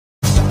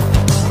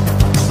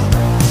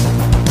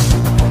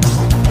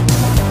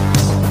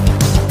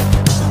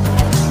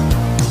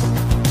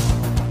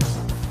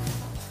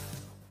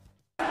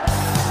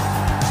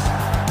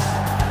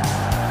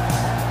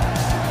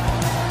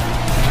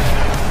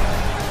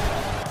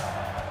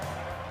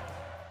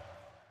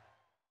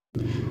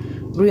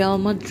Real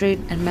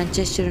Madrid and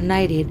Manchester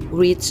United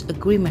reached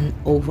agreement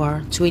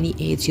over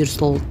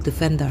 28-year-old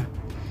defender.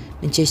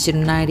 Manchester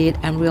United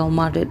and Real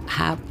Madrid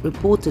have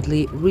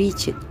reportedly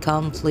reached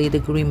complete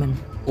agreement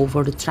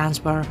over the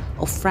transfer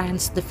of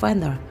French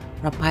defender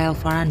Raphael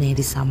Varane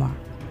this summer.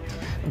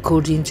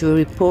 According to a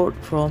report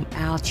from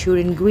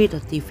Chiringuito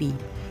TV,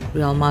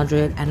 Real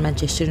Madrid and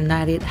Manchester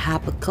United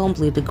have a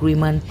complete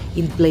agreement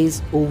in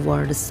place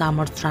over the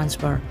summer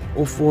transfer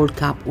of World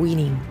Cup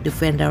winning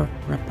defender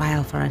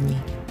Raphael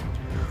Varane.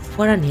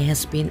 Varane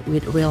has been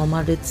with Real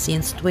Madrid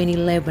since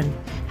 2011,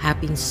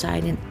 having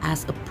signed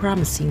as a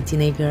promising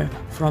teenager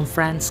from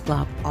French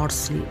club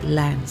Los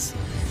Blancos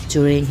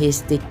during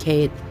his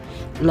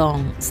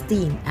decade-long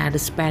stint at the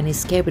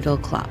Spanish capital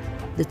club.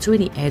 The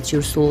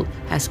 28-year-old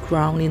has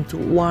grown into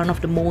one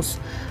of the most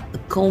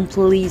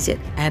accomplished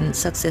and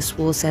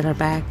successful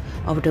center-back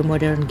of the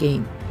modern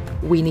game,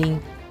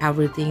 winning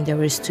everything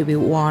there is to be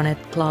won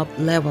at club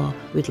level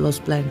with Los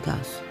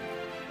Blancos.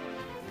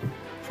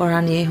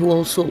 Varane, who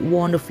also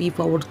won the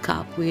FIFA World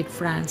Cup with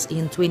France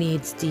in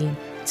 2018,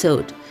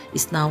 third,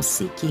 is now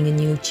seeking a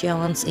new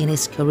challenge in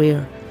his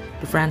career.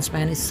 The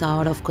Frenchman is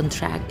out of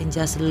contract in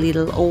just a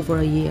little over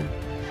a year,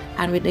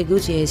 and with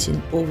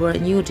negotiation over a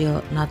new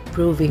deal not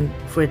proving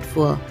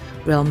fruitful,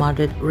 Real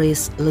Madrid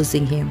risks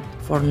losing him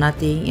for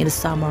nothing in the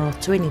summer of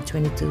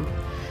 2022,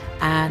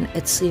 and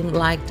it seems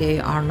like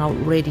they are now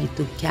ready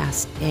to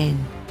cash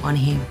in on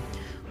him,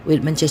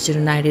 with Manchester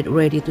United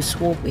ready to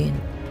swoop in.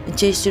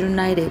 Manchester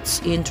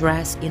United's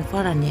interest in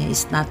Varane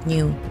is not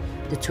new.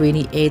 The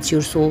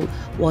 28-year-old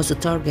was a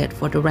target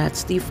for the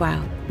Reds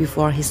defile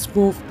before his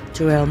move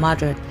to Real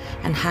Madrid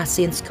and has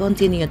since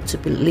continued to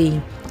be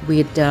linked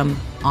with them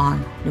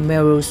on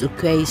numerous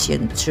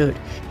occasions through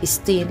his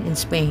stint in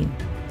Spain.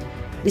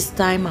 This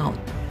time out,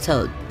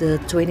 thought the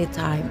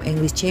 20-time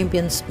English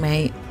champions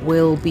may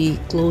well be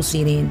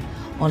closing in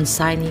on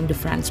signing the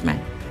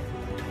Frenchman.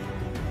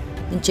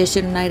 Manchester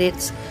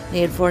United's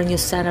need for a new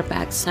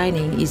centre-back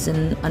signing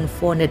isn't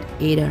unfounded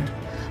either.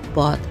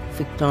 Both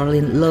Victor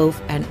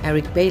Lindelof and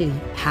Eric Bailly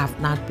have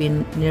not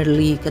been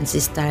nearly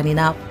consistent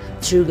enough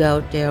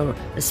throughout their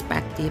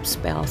respective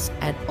spells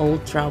at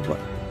Old Trafford,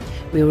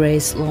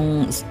 whereas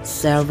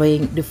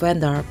long-serving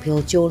defender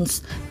Phil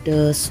Jones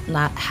does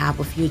not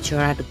have a future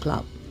at the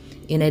club.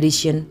 In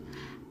addition,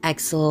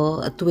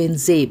 Axel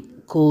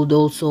Twinzip could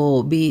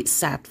also be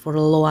set for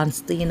a loan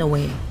stint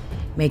away,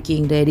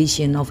 making the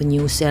addition of a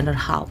new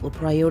centre-half a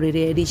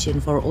priority addition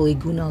for Ole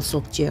Gunnar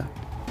Solskjaer.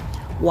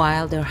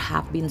 While there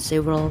have been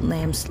several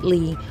names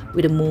linked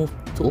with a move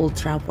to Old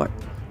Trafford,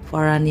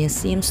 Varane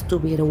seems to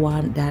be the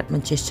one that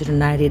Manchester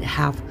United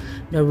have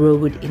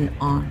narrowed in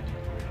on.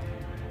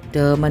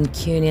 The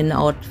Mancunian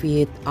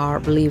outfit are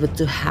believed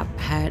to have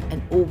had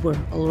an offer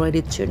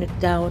already turned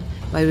down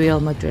by Real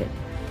Madrid,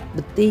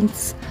 but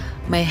things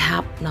may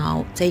have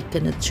now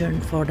taken a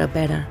turn for the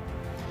better,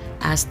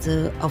 as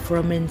the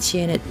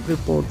aforementioned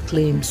report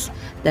claims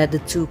that the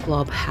two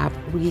clubs have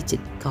reached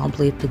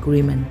complete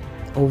agreement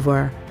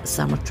over a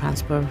summer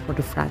transfer for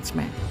the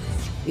Frenchman.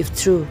 If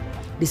true,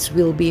 this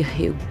will be a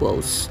huge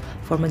boost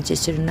for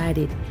Manchester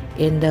United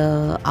in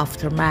the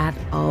aftermath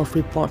of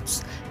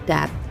reports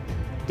that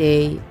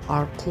they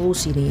are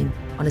closing in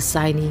on the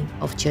signing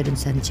of Jadon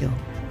Sancho.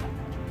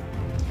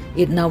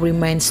 It now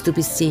remains to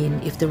be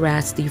seen if the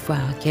Reds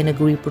defile can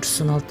agree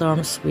personal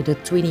terms with the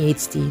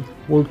 2018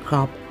 World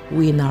Cup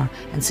winner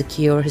and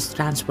secure his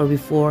transfer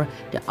before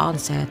the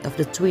onset of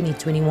the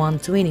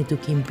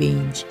 2021-22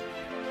 campaign.